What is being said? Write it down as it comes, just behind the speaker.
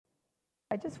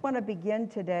I just want to begin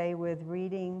today with the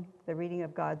reading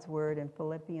of God's Word in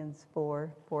Philippians 4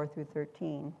 through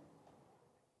 13.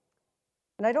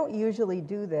 And I don't usually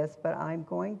do this, but I'm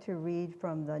going to read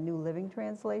from the New Living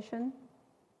Translation.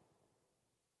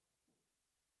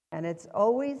 And it's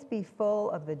always be full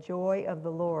of the joy of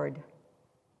the Lord.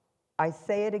 I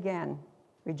say it again,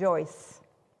 rejoice.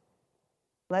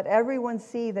 Let everyone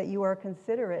see that you are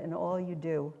considerate in all you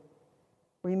do.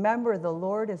 Remember, the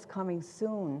Lord is coming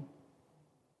soon.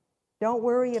 Don't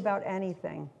worry about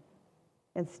anything.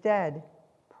 Instead,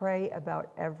 pray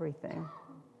about everything.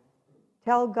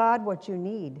 Tell God what you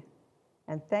need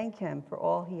and thank Him for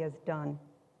all He has done.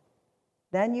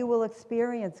 Then you will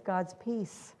experience God's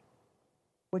peace,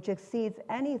 which exceeds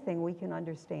anything we can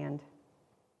understand.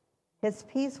 His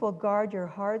peace will guard your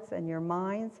hearts and your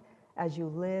minds as you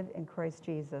live in Christ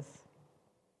Jesus.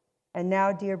 And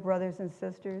now, dear brothers and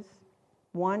sisters,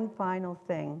 one final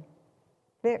thing.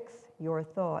 Fix your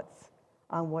thoughts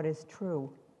on what is true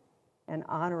and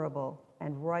honorable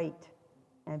and right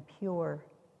and pure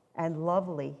and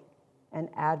lovely and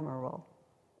admirable.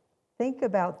 Think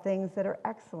about things that are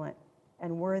excellent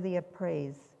and worthy of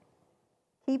praise.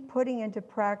 Keep putting into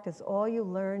practice all you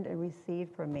learned and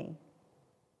received from me,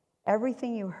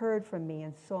 everything you heard from me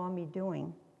and saw me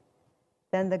doing.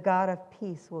 Then the God of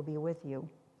peace will be with you.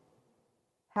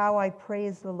 How I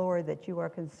praise the Lord that you are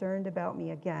concerned about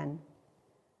me again.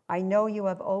 I know you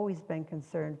have always been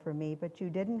concerned for me, but you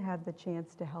didn't have the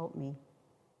chance to help me.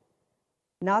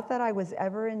 Not that I was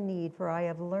ever in need, for I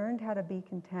have learned how to be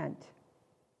content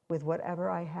with whatever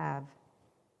I have.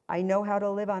 I know how to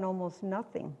live on almost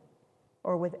nothing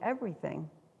or with everything.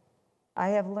 I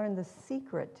have learned the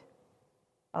secret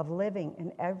of living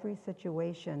in every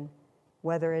situation,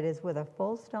 whether it is with a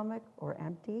full stomach or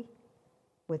empty,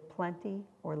 with plenty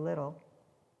or little.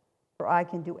 For I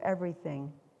can do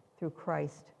everything through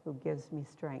Christ who gives me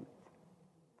strength.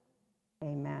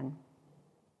 Amen.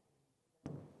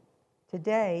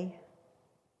 Today,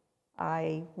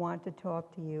 I want to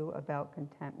talk to you about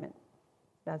contentment.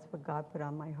 That's what God put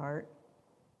on my heart.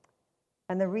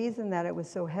 And the reason that it was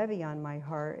so heavy on my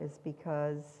heart is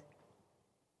because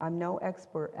I'm no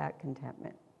expert at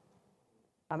contentment.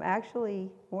 I'm actually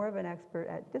more of an expert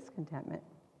at discontentment.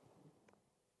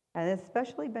 And it's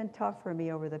especially been tough for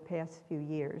me over the past few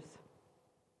years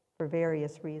for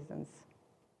various reasons.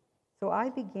 So I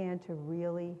began to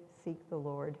really seek the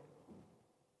Lord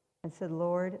and said,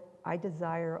 Lord, I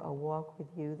desire a walk with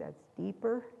you that's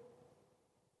deeper,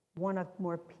 one of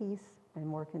more peace and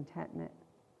more contentment.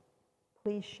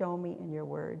 Please show me in your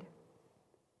word.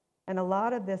 And a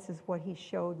lot of this is what he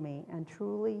showed me. And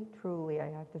truly, truly, I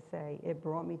have to say, it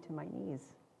brought me to my knees.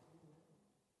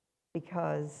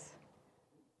 Because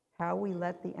how we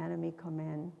let the enemy come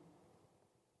in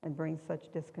and bring such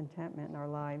discontentment in our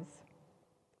lives.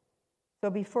 So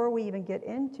before we even get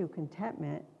into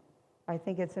contentment, I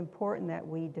think it's important that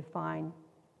we define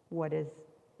what it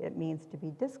means to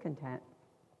be discontent.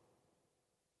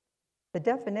 The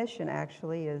definition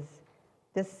actually is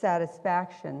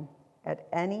dissatisfaction at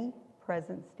any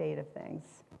present state of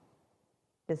things,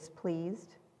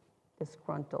 displeased,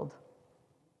 disgruntled,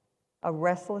 a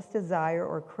restless desire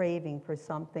or craving for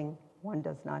something one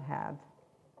does not have.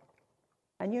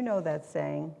 And you know that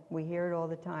saying, we hear it all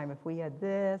the time, if we had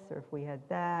this or if we had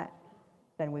that,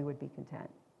 then we would be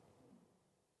content.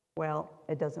 Well,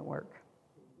 it doesn't work,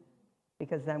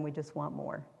 because then we just want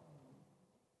more.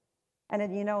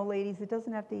 And you know, ladies, it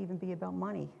doesn't have to even be about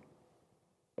money.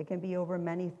 It can be over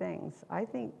many things. I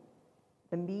think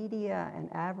the media and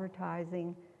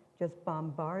advertising just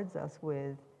bombards us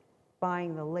with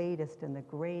buying the latest and the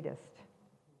greatest.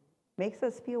 Makes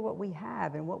us feel what we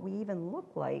have and what we even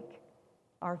look like.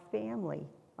 Our family,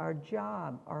 our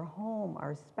job, our home,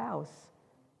 our spouse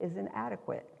is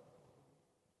inadequate.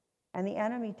 And the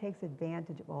enemy takes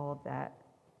advantage of all of that.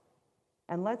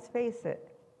 And let's face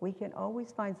it, we can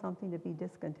always find something to be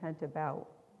discontent about.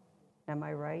 Am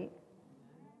I right?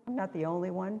 I'm not the only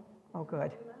one? Oh,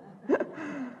 good.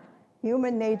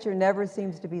 Human nature never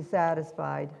seems to be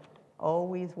satisfied,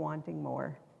 always wanting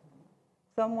more.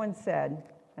 Someone said,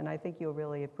 and I think you'll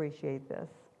really appreciate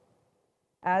this,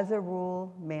 as a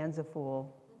rule, man's a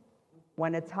fool.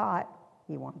 When it's hot,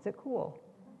 he wants it cool.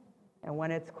 And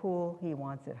when it's cool, he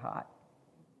wants it hot.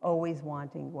 Always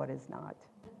wanting what is not.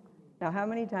 Now, how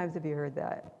many times have you heard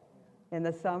that? In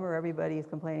the summer, everybody's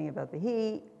complaining about the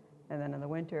heat, and then in the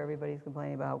winter, everybody's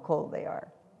complaining about how cold they are.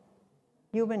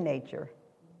 Human nature.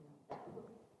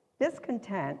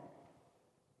 Discontent,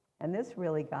 and this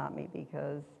really got me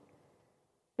because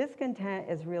discontent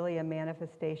is really a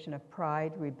manifestation of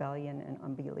pride, rebellion, and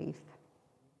unbelief.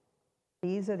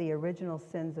 These are the original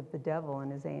sins of the devil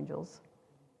and his angels.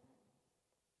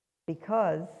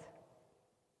 Because,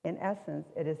 in essence,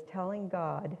 it is telling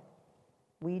God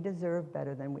we deserve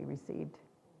better than we received.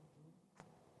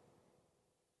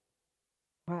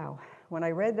 Wow. When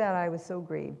I read that, I was so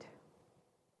grieved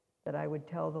that I would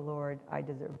tell the Lord I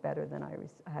deserve better than I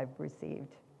have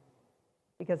received.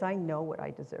 Because I know what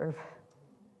I deserve.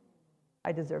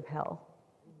 I deserve hell.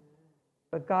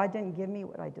 But God didn't give me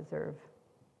what I deserve.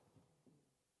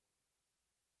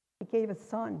 He gave His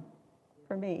Son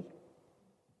for me,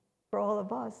 for all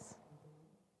of us.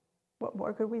 What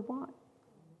more could we want?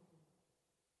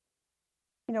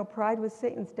 You know, pride was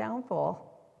Satan's downfall.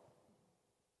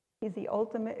 He's the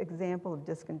ultimate example of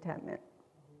discontentment.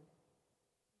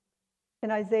 In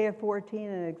Isaiah 14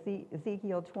 and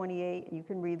Ezekiel 28, you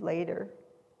can read later,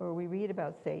 where we read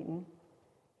about Satan,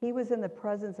 he was in the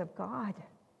presence of God.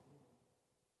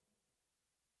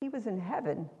 He was in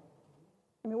heaven.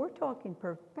 I mean, we're talking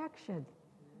perfection.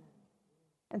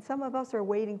 And some of us are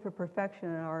waiting for perfection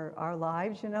in our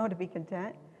lives, you know, to be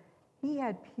content. He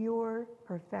had pure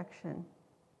perfection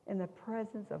in the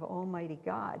presence of Almighty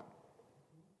God.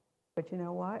 But you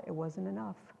know what? It wasn't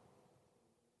enough.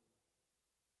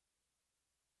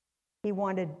 He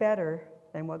wanted better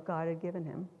than what God had given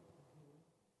him.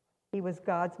 He was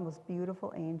God's most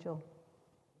beautiful angel.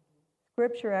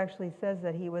 Scripture actually says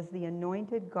that he was the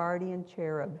anointed guardian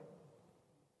cherub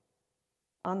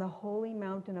on the holy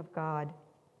mountain of God.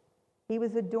 He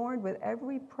was adorned with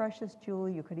every precious jewel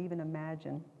you could even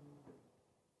imagine.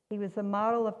 He was a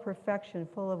model of perfection,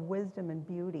 full of wisdom and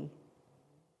beauty.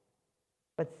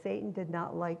 But Satan did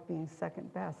not like being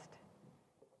second best.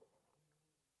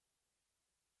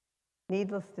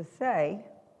 Needless to say,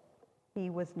 he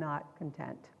was not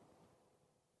content.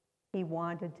 He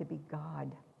wanted to be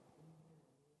God.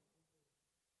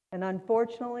 And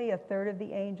unfortunately, a third of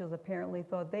the angels apparently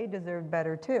thought they deserved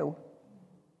better too.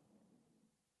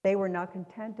 They were not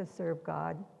content to serve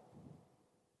God.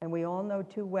 And we all know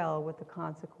too well what the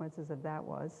consequences of that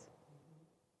was.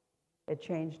 It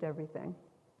changed everything.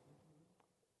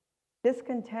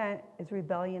 Discontent is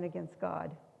rebellion against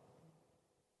God.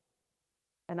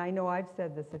 And I know I've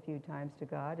said this a few times to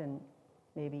God, and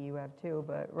maybe you have too,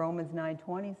 but Romans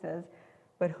 9:20 says,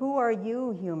 "But who are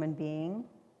you, human being,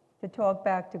 to talk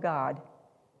back to God?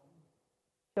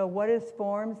 So what is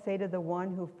formed, say to the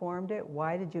one who formed it,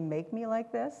 why did you make me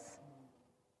like this?"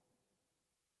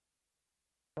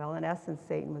 Well, in essence,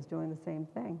 Satan was doing the same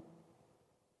thing.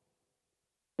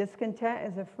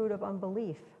 Discontent is a fruit of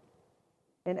unbelief.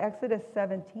 In Exodus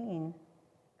 17,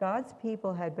 God's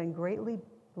people had been greatly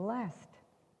blessed.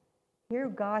 Here,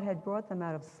 God had brought them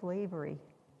out of slavery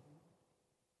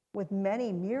with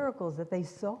many miracles that they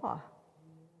saw.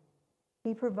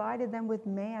 He provided them with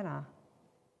manna.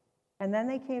 And then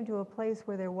they came to a place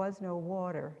where there was no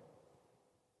water.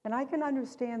 And I can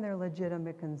understand their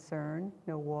legitimate concern,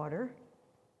 no water.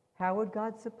 How would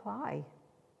God supply?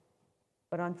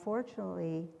 But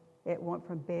unfortunately, it went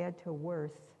from bad to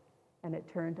worse, and it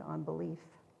turned to unbelief.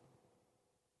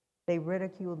 They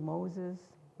ridiculed Moses.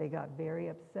 They got very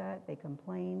upset. They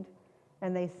complained.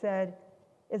 And they said,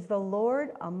 "Is the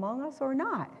Lord among us or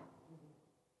not?"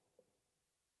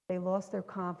 They lost their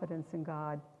confidence in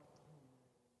God.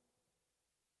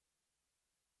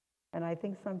 And I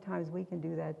think sometimes we can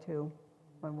do that too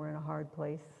when we're in a hard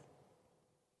place.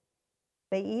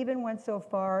 They even went so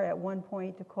far at one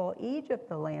point to call Egypt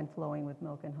the land flowing with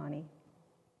milk and honey.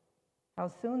 How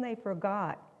soon they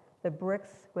forgot the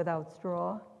bricks without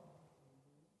straw,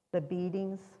 the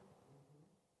beatings,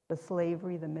 the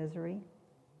slavery, the misery.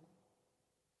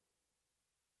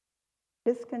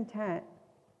 Discontent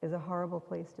is a horrible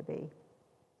place to be.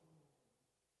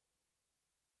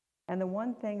 And the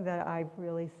one thing that I've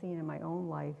really seen in my own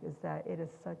life is that it is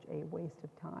such a waste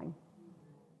of time.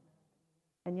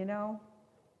 And you know,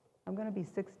 I'm going to be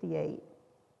 68.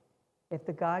 If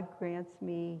the God grants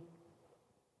me,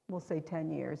 we'll say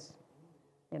 10 years,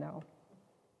 you know.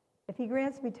 If he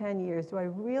grants me 10 years, do I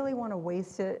really want to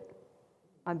waste it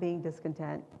on being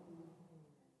discontent?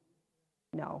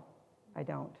 No, I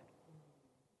don't.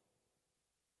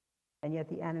 And yet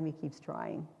the enemy keeps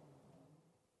trying.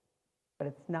 But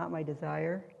it's not my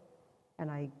desire, and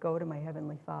I go to my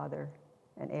Heavenly Father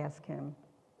and ask him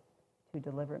to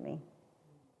deliver me.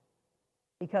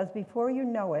 Because before you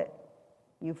know it,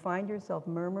 you find yourself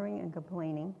murmuring and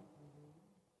complaining,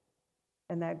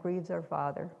 and that grieves our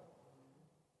Father.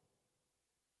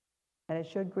 And it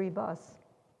should grieve us.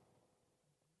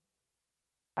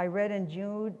 I read in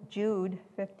Jude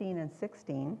 15 and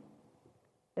 16,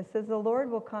 it says, "The Lord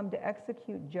will come to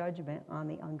execute judgment on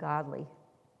the ungodly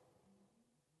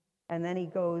And then he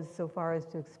goes so far as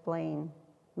to explain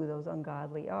who those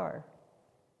ungodly are.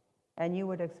 And you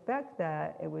would expect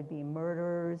that it would be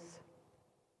murderers,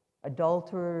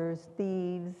 adulterers,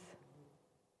 thieves.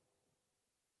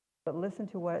 But listen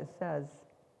to what it says.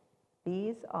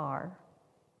 These are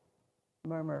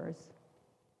murmurers,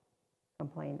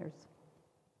 complainers.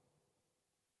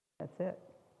 That's it.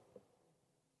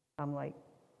 I'm like,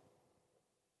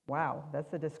 wow,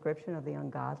 that's a description of the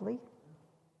ungodly?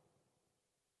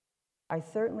 I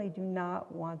certainly do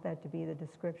not want that to be the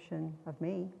description of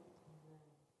me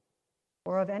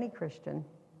or of any Christian.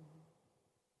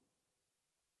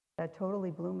 That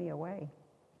totally blew me away.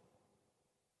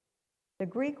 The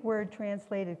Greek word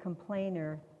translated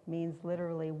complainer means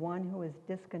literally one who is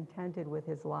discontented with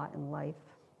his lot in life.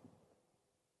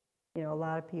 You know, a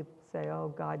lot of people say,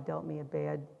 oh, God dealt me a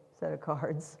bad set of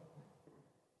cards.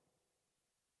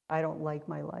 I don't like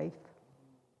my life.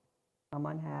 I'm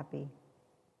unhappy.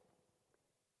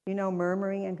 You know,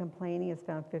 murmuring and complaining is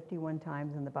found 51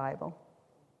 times in the Bible.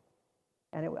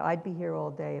 And I'd be here all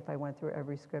day if I went through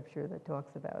every scripture that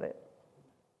talks about it.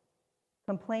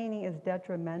 Complaining is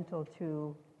detrimental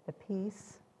to the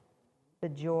peace, the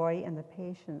joy, and the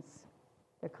patience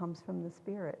that comes from the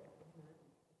Spirit.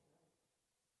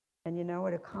 And you know,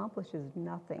 it accomplishes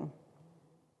nothing.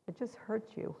 It just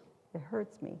hurts you. It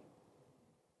hurts me.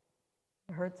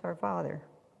 It hurts our Father.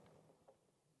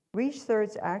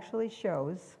 Research actually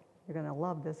shows, you're going to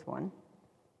love this one,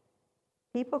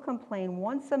 people complain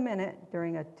once a minute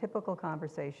during a typical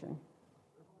conversation.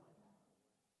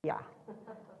 Yeah.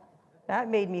 That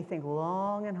made me think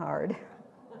long and hard.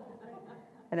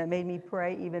 And it made me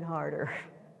pray even harder.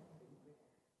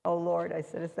 Oh, Lord, I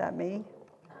said, is that me?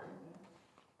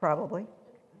 Probably.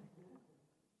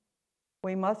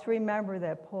 We must remember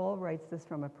that Paul writes this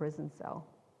from a prison cell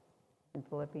in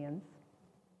Philippians.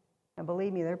 And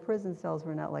believe me, their prison cells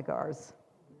were not like ours.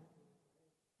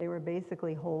 They were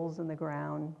basically holes in the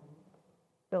ground,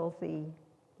 filthy,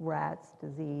 rats,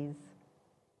 disease.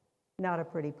 Not a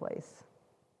pretty place.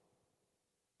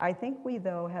 I think we,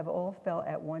 though, have all felt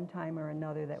at one time or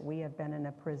another that we have been in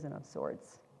a prison of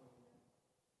sorts.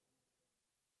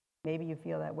 Maybe you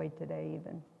feel that way today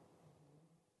even.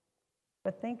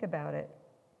 But think about it.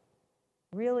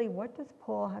 Really, what does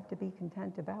Paul have to be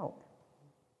content about?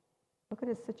 Look at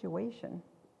his situation.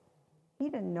 He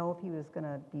didn't know if he was going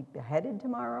to be beheaded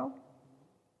tomorrow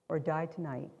or die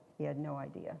tonight. He had no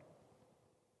idea.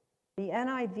 The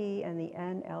NIV and the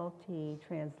NLT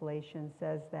translation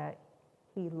says that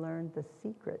he learned the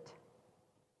secret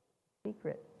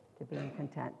to being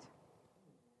content.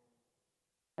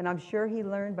 And I'm sure he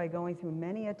learned by going through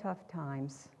many a tough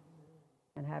times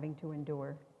and having to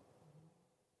endure.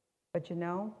 But you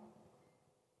know,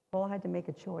 Paul had to make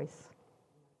a choice.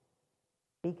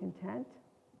 Be content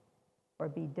or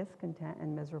be discontent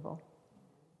and miserable.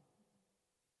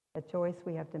 A choice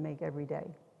we have to make every day.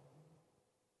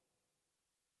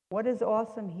 What is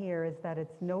awesome here is that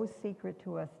it's no secret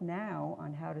to us now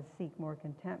on how to seek more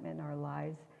contentment in our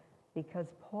lives, because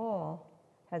Paul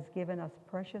has given us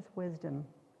precious wisdom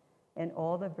in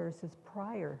all the verses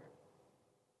prior.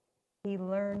 He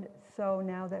learned, so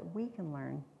now that we can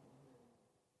learn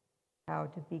how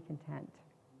to be content.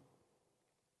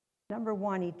 Number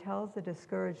one, he tells the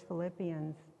discouraged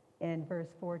Philippians in verse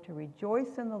 4 to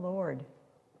rejoice in the Lord.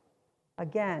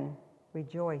 Again,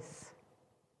 rejoice.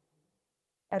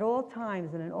 At all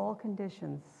times and in all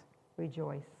conditions,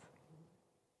 rejoice.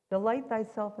 Delight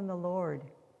thyself in the Lord,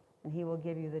 and he will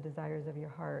give you the desires of your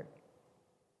heart.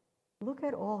 Look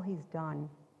at all he's done.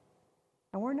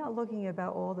 And we're not looking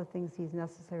about all the things he's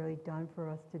necessarily done for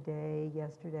us today,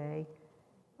 yesterday.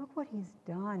 Look what he's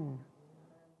done.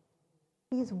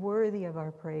 He's worthy of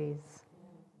our praise.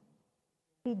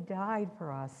 He died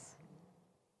for us.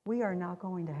 We are not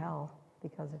going to hell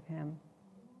because of him.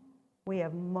 We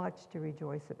have much to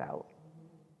rejoice about.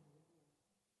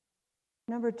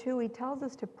 Number two, he tells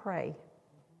us to pray.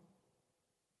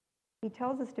 He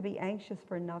tells us to be anxious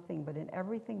for nothing, but in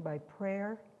everything by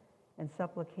prayer and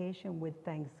supplication with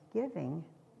thanksgiving,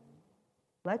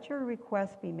 let your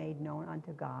requests be made known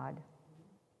unto God.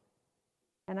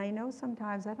 And I know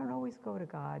sometimes I don't always go to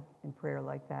God in prayer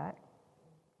like that.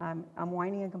 I'm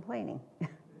whining and complaining.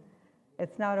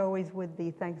 It's not always with the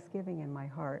thanksgiving in my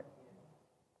heart.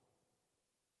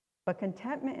 But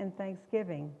contentment and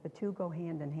thanksgiving, the two go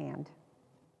hand in hand.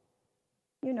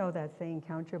 You know that saying,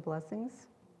 count your blessings.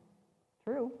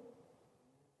 True.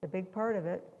 It's a big part of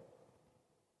it.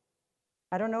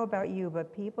 I don't know about you,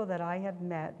 but people that I have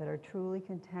met that are truly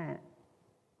content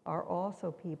are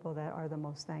also people that are the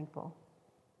most thankful.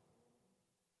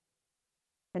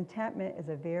 Contentment is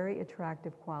a very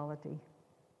attractive quality.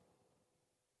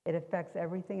 It affects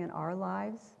everything in our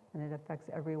lives, and it affects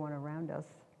everyone around us.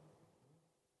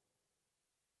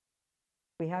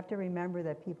 We have to remember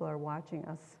that people are watching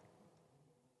us.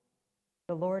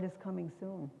 The Lord is coming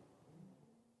soon.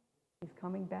 He's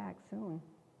coming back soon.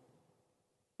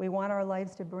 We want our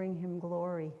lives to bring him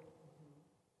glory.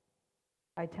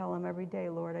 I tell him every day,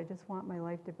 Lord, I just want my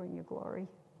life to bring you glory.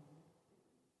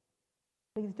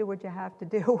 Please do what you have to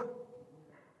do.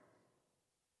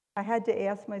 I had to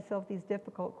ask myself these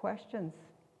difficult questions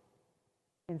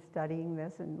in studying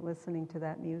this and listening to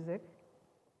that music.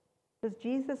 Does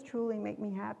Jesus truly make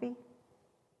me happy?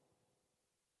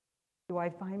 Do I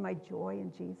find my joy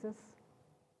in Jesus?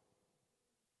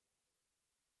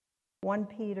 1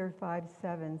 Peter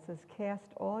 5:7 says,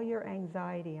 cast all your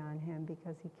anxiety on him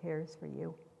because he cares for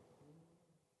you.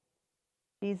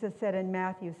 Jesus said in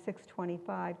Matthew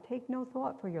 6:25, take no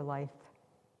thought for your life.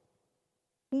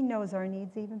 He knows our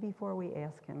needs even before we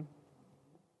ask him.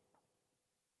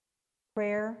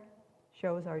 Prayer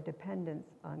shows our dependence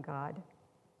on God.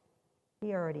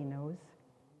 He already knows.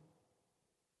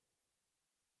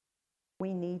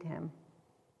 We need him.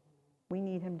 We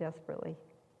need him desperately.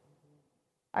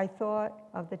 I thought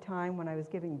of the time when I was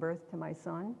giving birth to my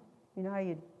son. You know how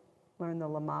you learn the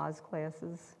Lamaze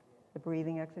classes, the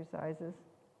breathing exercises?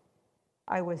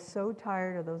 I was so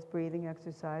tired of those breathing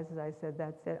exercises, I said,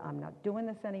 that's it, I'm not doing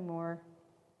this anymore.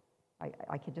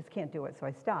 I just can't do it, so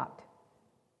I stopped.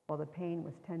 Well, the pain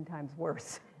was 10 times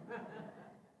worse.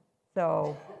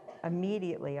 So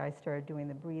immediately I started doing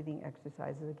the breathing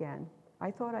exercises again.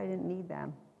 I thought I didn't need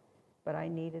them, but I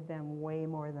needed them way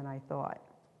more than I thought.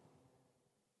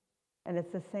 And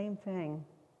it's the same thing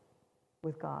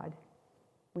with God.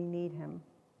 We need him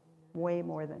way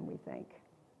more than we think.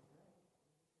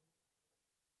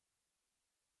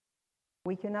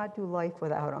 We cannot do life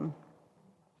without him.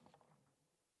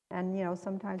 And,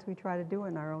 sometimes we try to do it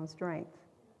in our own strength.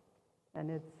 And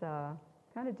it's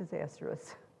kind of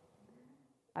disastrous.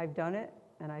 I've done it,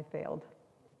 and I failed.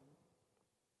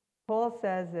 Paul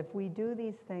says if we do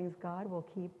these things, God will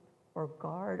keep or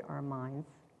guard our minds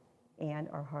and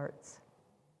our hearts.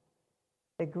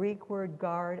 The Greek word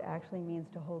guard actually means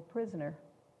to hold prisoner.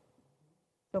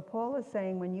 So Paul is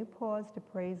saying when you pause to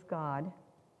praise God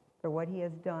for what he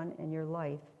has done in your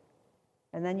life,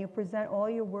 and then you present all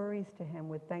your worries to him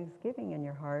with thanksgiving in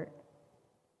your heart,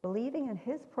 believing in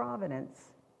his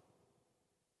providence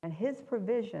and his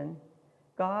provision,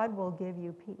 God will give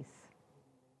you peace.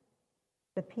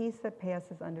 The peace that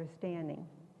passes understanding.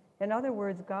 In other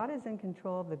words, God is in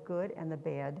control of the good and the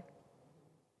bad,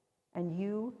 and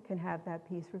you can have that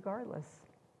peace regardless.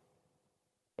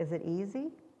 Is it easy?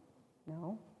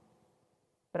 No.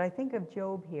 But I think of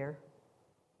Job here.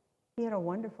 He had a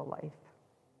wonderful life.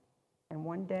 And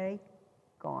one day,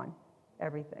 gone.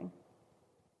 Everything.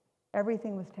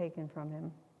 Everything was taken from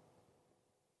him.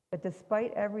 But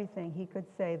despite everything, he could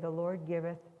say, the Lord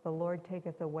giveth, the Lord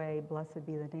taketh away, blessed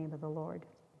be the name of the Lord.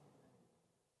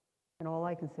 And all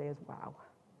I can say is, wow.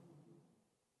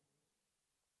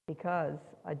 Because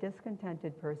a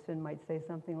discontented person might say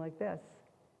something like this: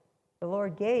 the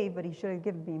Lord gave, but he should have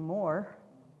given me more.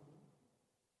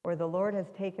 Or the Lord has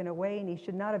taken away, and he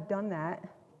should not have done that.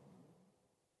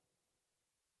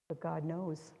 But God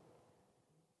knows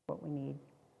what we need.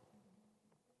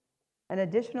 An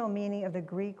additional meaning of the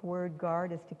Greek word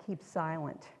guard is to keep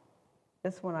silent.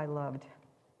 This one I loved.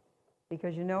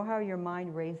 Because you know how your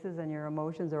mind races and your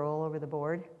emotions are all over the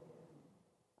board?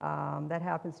 That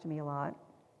happens to me a lot.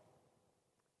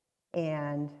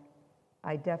 And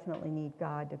I definitely need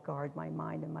God to guard my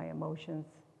mind and my emotions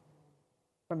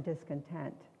from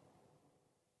discontent.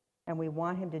 And we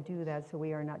want him to do that so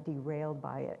we are not derailed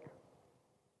by it.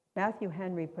 Matthew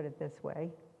Henry put it this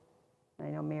way. I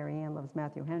know Mary Ann loves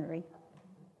Matthew Henry.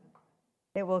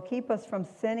 It will keep us from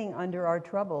sinning under our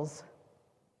troubles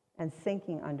and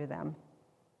sinking under them.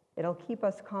 It'll keep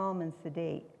us calm and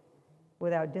sedate,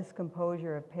 without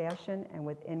discomposure of passion and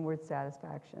with inward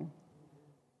satisfaction.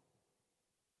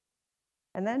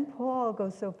 And then Paul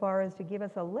goes so far as to give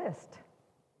us a list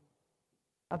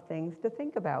of things to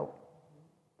think about,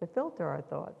 to filter our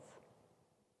thoughts.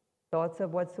 Thoughts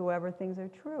of whatsoever things are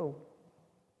true,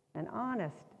 and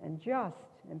honest, and just,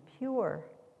 and pure,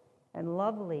 and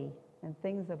lovely, and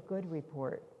things of good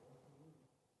report.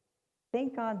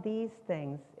 Think on these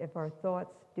things. If our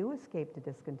thoughts do escape to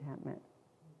discontentment,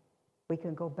 we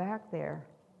can go back there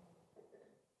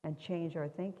and change our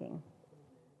thinking.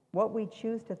 What we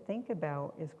choose to think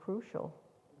about is crucial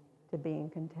to being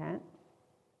content.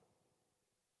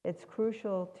 It's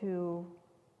crucial to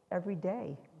every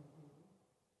day.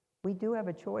 We do have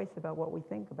a choice about what we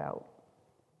think about.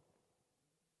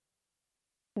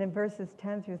 And in verses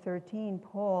 10 through 13,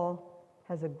 Paul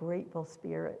has a grateful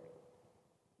spirit.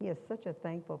 He is such a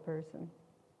thankful person.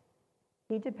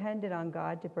 He depended on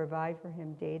God to provide for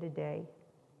him day to day.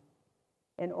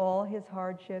 In all his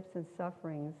hardships and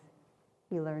sufferings,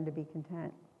 he learned to be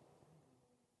content.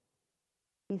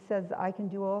 He says, I can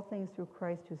do all things through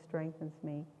Christ who strengthens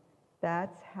me.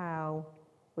 That's how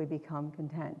we become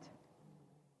content.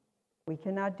 We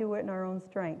cannot do it in our own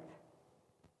strength.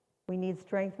 We need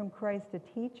strength from Christ to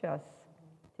teach us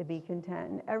to be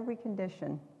content in every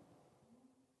condition.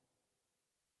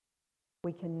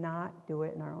 We cannot do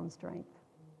it in our own strength.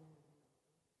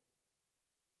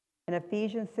 In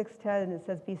Ephesians 6:10, it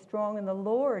says, be strong in the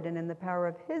Lord and in the power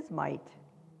of his might.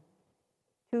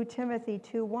 2 Timothy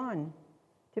 2:1,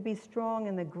 to be strong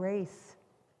in the grace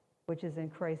which is in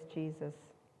Christ Jesus.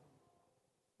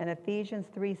 And Ephesians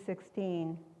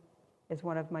 3:16 is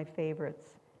one of my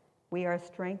favorites. We are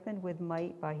strengthened with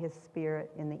might by his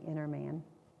Spirit in the inner man.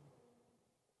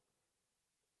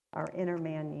 Our inner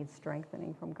man needs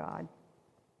strengthening from God.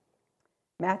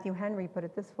 Matthew Henry put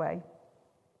it this way.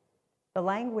 The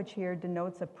language here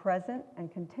denotes a present and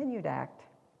continued act,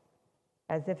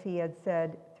 as if he had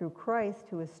said, through Christ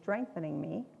who is strengthening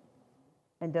me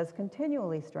and does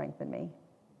continually strengthen me.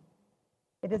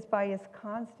 It is by his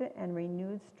constant and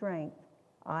renewed strength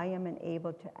I am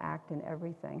enabled to act in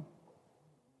everything.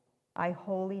 I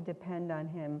wholly depend on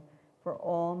him for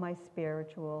all my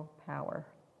spiritual power.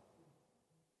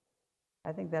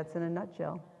 I think that's in a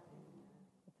nutshell.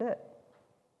 That's it.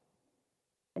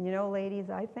 And you know, ladies,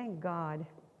 I thank God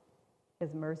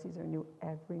his mercies are new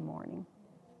every morning.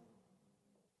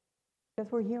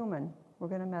 Because we're human. We're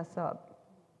going to mess up.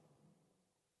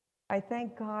 I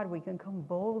thank God we can come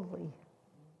boldly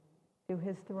to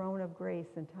his throne of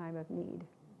grace in time of need.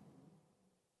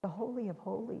 The Holy of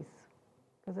Holies,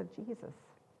 because of Jesus.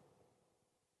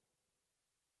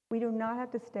 We do not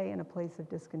have to stay in a place of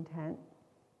discontent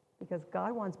because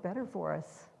God wants better for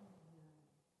us.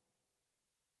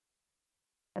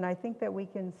 And I think that we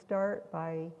can start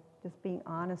by just being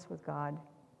honest with God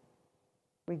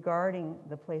regarding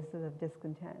the places of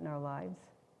discontent in our lives.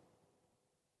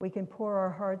 We can pour our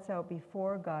hearts out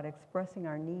before God, expressing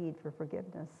our need for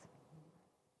forgiveness.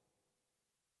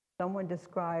 Someone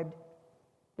described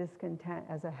discontent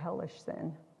as a hellish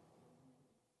sin.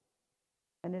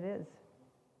 And it is.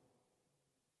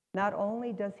 Not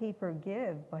only does he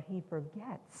forgive, but he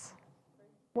forgets.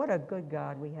 What a good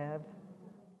God we have.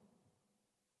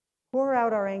 Pour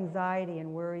out our anxiety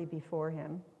and worry before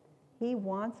him. He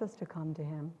wants us to come to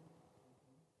him.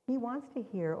 He wants to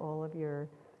hear all of your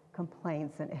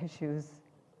complaints and issues.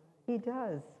 He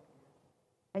does.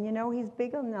 And you know, he's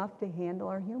big enough to handle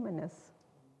our humanness.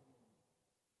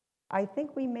 I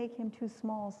think we make him too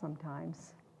small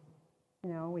sometimes.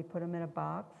 You know, we put him in a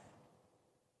box.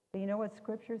 But you know what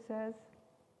Scripture says?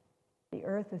 The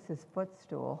earth is his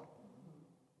footstool,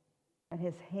 and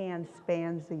his hand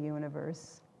spans the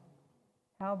universe.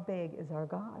 How big is our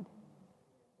God?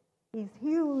 He's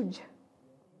huge.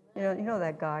 You know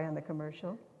that guy on the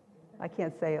commercial? I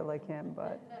can't say it like him,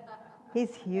 but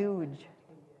he's huge.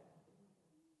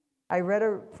 I read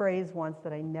a phrase once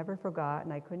that I never forgot,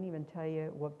 and I couldn't even tell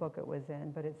you what book it was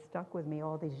in, but it stuck with me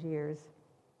all these years.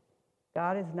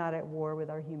 God is not at war with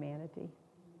our humanity.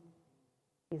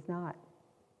 He's not.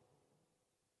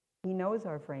 He knows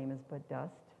our frame is but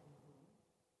dust.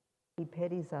 He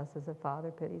pities us as a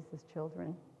father pities his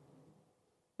children.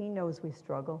 He knows we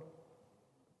struggle,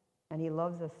 and he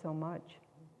loves us so much.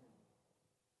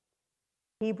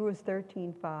 Hebrews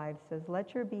 13:5 says,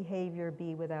 let your behavior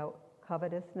be without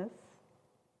covetousness,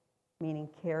 meaning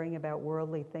caring about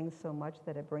worldly things so much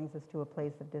that it brings us to a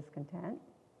place of discontent.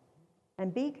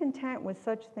 And be content with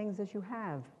such things as you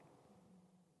have.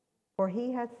 For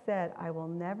he hath said, I will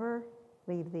never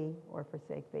leave thee or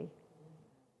forsake thee.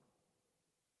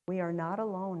 We are not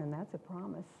alone, and that's a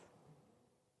promise.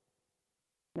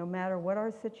 No matter what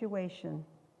our situation,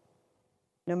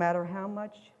 no matter how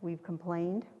much we've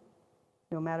complained,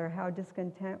 no matter how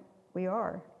discontent we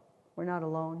are, we're not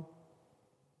alone.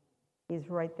 He's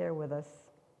right there with us.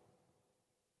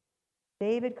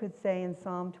 David could say in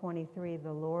Psalm 23,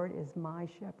 the Lord is my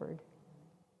shepherd.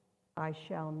 I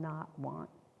shall not want.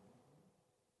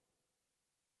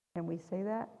 Can we say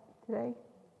that today?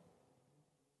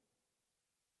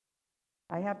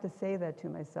 I have to say that to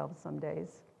myself some days.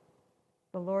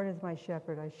 The Lord is my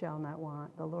shepherd, I shall not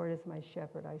want. The Lord is my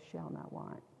shepherd, I shall not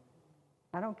want.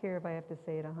 I don't care if I have to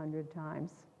say it 100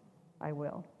 times. I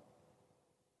will.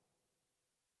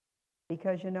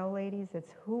 Because you know, ladies,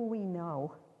 it's who we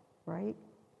know, right?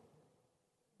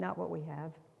 Not what we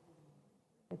have.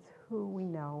 It's who we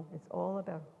know. It's all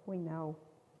about who we know.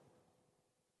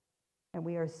 And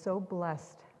we are so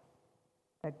blessed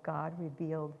that God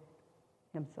revealed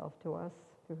himself to us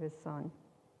through his Son.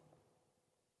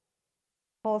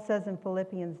 Paul says in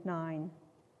Philippians 9,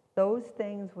 "Those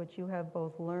things which you have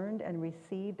both learned and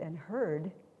received and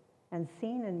heard and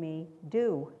seen in me,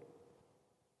 do,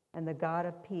 and the God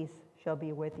of peace shall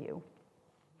be with you."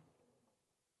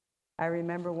 I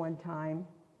remember one time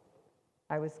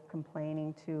I was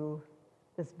complaining to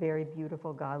this very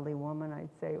beautiful, godly woman.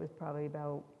 I'd say it was probably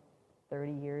about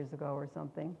 30 years ago or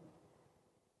something.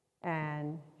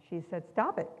 And she said,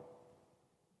 "Stop it."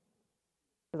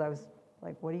 Because I was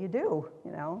like, "What do you do?"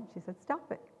 You know? She said,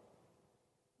 "Stop it."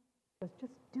 She goes,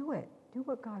 "Just do it. Do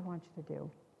what God wants you to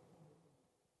do."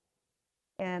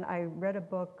 And I read a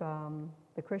book,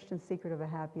 The Christian Secret of a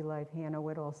Happy Life, Hannah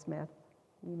Whitall Smith.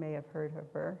 You may have heard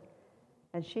of her.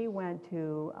 And she went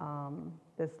to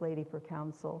this lady for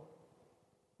counsel.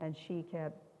 And she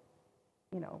kept,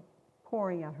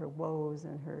 pouring out her woes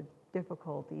and her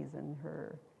difficulties and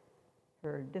her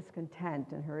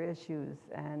discontent and her issues.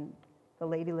 And the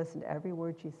lady listened to every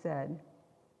word she said.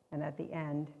 And at the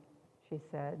end, she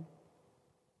said,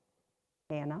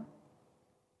 "Hannah,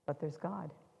 but there's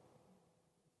God."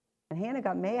 And Hannah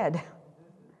got mad.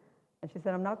 And she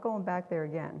said, "I'm not going back there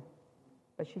again."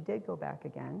 But she did go back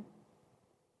again.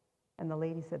 And the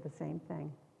lady said the same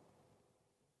thing.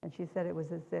 And she said it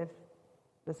was as if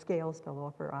the scales fell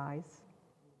off her eyes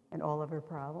and all of her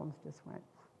problems just went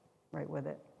right with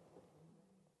it.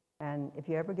 And if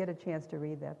you ever get a chance to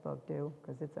read that book, do,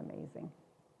 because it's amazing.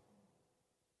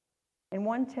 In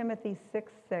 1 Timothy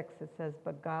 6:6, it says,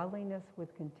 "But godliness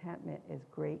with contentment is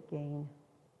great gain."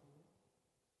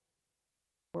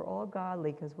 We're all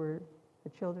godly because we're the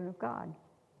children of God.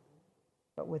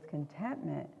 But with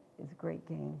contentment is great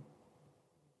gain.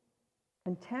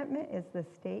 Contentment is the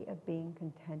state of being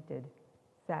contented,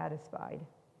 satisfied.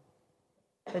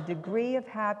 The degree of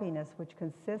happiness which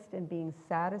consists in being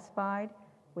satisfied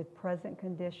with present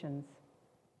conditions,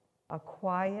 a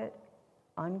quiet,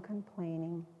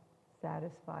 uncomplaining,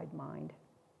 satisfied mind.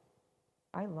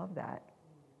 I love that.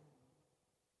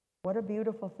 What a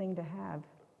beautiful thing to have.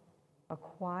 A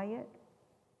quiet,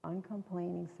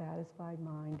 uncomplaining, satisfied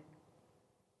mind.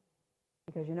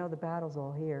 Because the battle's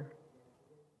all here.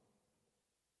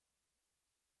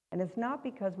 And it's not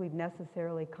because we've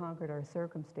necessarily conquered our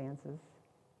circumstances,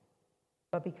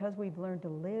 but because we've learned to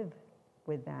live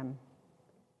with them,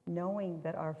 knowing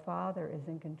that our Father is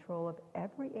in control of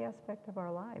every aspect of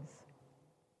our lives.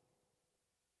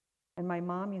 And my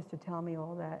mom used to tell me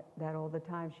all that all the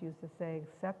time. She used to say,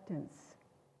 acceptance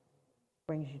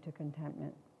brings you to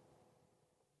contentment.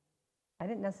 I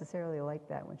didn't necessarily like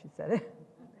that when she said it,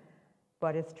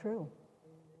 but it's true.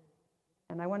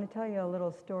 And I want to tell you a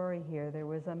little story here. There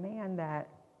was a man that,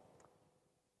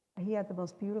 he had the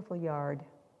most beautiful yard,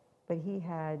 but he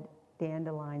had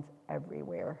dandelions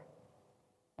everywhere.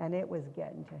 And it was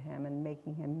getting to him and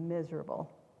making him miserable.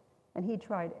 And he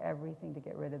tried everything to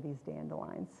get rid of these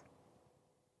dandelions.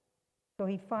 So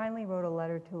he finally wrote a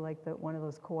letter to one of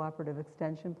those cooperative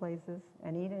extension places,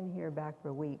 and he didn't hear back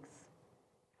for weeks.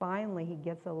 Finally, he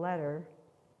gets a letter.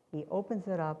 He opens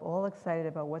it up, all excited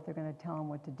about what they're going to tell him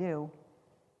what to do.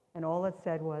 And all it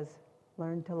said was,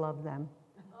 learn to love them.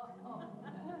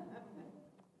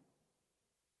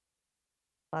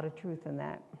 A lot of truth in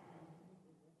that.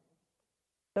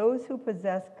 Those who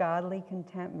possess godly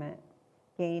contentment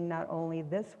gain not only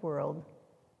this world,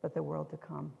 but the world to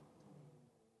come.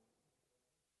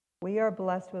 We are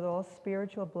blessed with all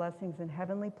spiritual blessings in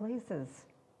heavenly places.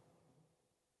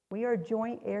 We are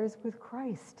joint heirs with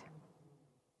Christ.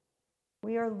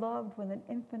 We are loved with an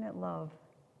infinite love,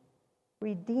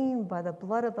 redeemed by the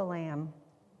blood of the Lamb,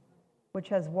 which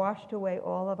has washed away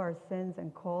all of our sins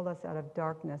and called us out of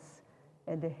darkness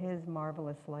into his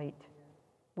marvelous light.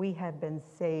 We have been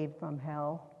saved from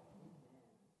hell.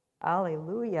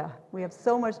 Hallelujah. We have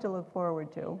so much to look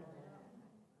forward to.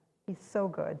 He's so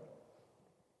good.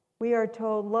 We are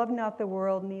told, love not the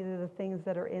world, neither the things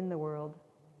that are in the world.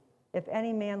 If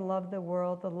any man love the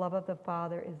world, the love of the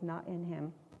Father is not in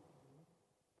him.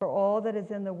 For all that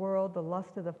is in the world, the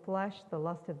lust of the flesh, the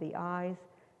lust of the eyes,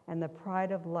 and the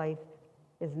pride of life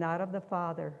is not of the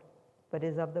Father, but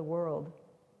is of the world.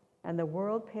 And the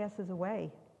world passes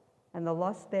away, and the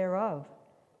lust thereof.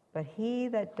 But he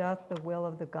that doth the will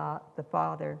of the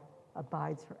Father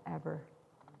abides forever.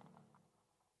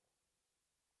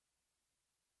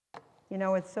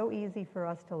 It's so easy for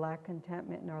us to lack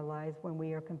contentment in our lives when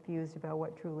we are confused about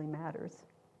what truly matters.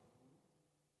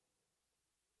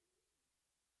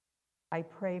 I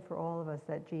pray for all of us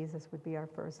that Jesus would be our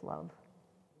first love.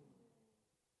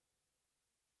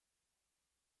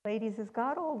 Ladies, is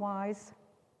God all wise?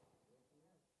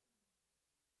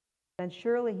 then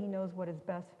surely he knows what is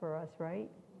best for us, right?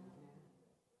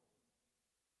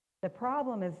 The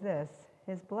problem is this: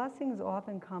 his blessings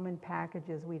often come in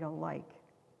packages we don't like.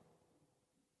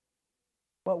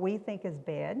 What we think is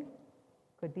bad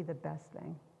could be the best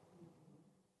thing.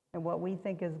 And what we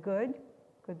think is good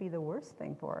could be the worst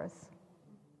thing for us.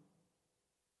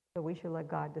 So we should let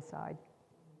God decide.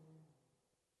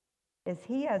 Is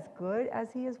he as good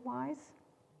as he is wise?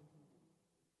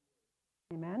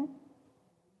 Amen?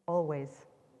 Always.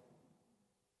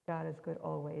 God is good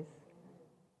always.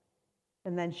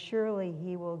 And then surely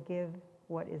he will give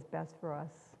what is best for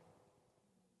us.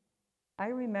 I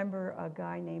remember a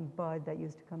guy named Bud that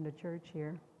used to come to church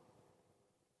here.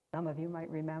 Some of you might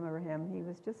remember him. He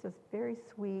was just a very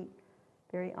sweet,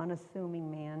 very unassuming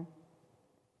man.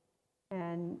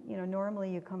 And,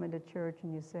 normally you come into church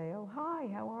and you say, "Oh, hi,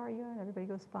 how are you?" And everybody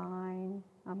goes, "Fine,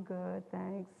 I'm good,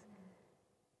 thanks."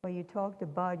 Well, you talk to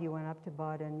Bud, you went up to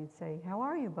Bud and you'd say, "How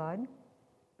are you, Bud?"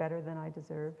 "Better than I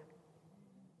deserve."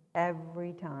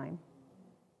 Every time.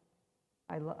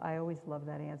 I always love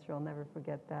that answer. I'll never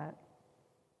forget that.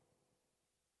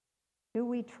 Do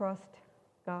we trust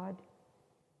God?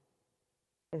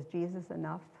 Is Jesus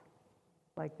enough?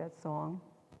 Like that song?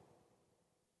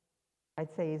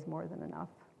 I'd say he's more than enough.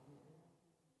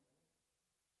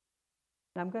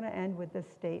 And I'm going to end with this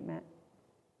statement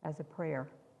as a prayer.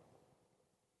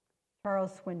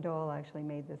 Charles Swindoll actually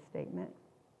made this statement,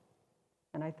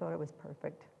 and I thought it was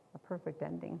perfect, a perfect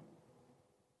ending.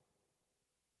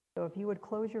 So if you would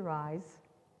close your eyes,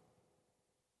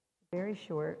 very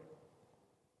short.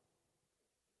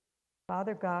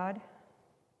 Father God,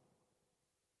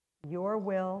 your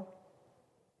will,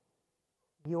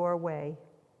 your way,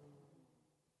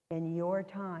 in your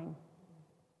time,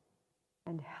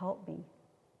 and help me,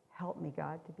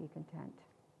 God, to be content.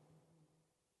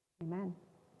 Amen.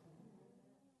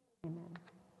 Amen.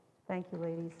 Thank you,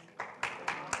 ladies.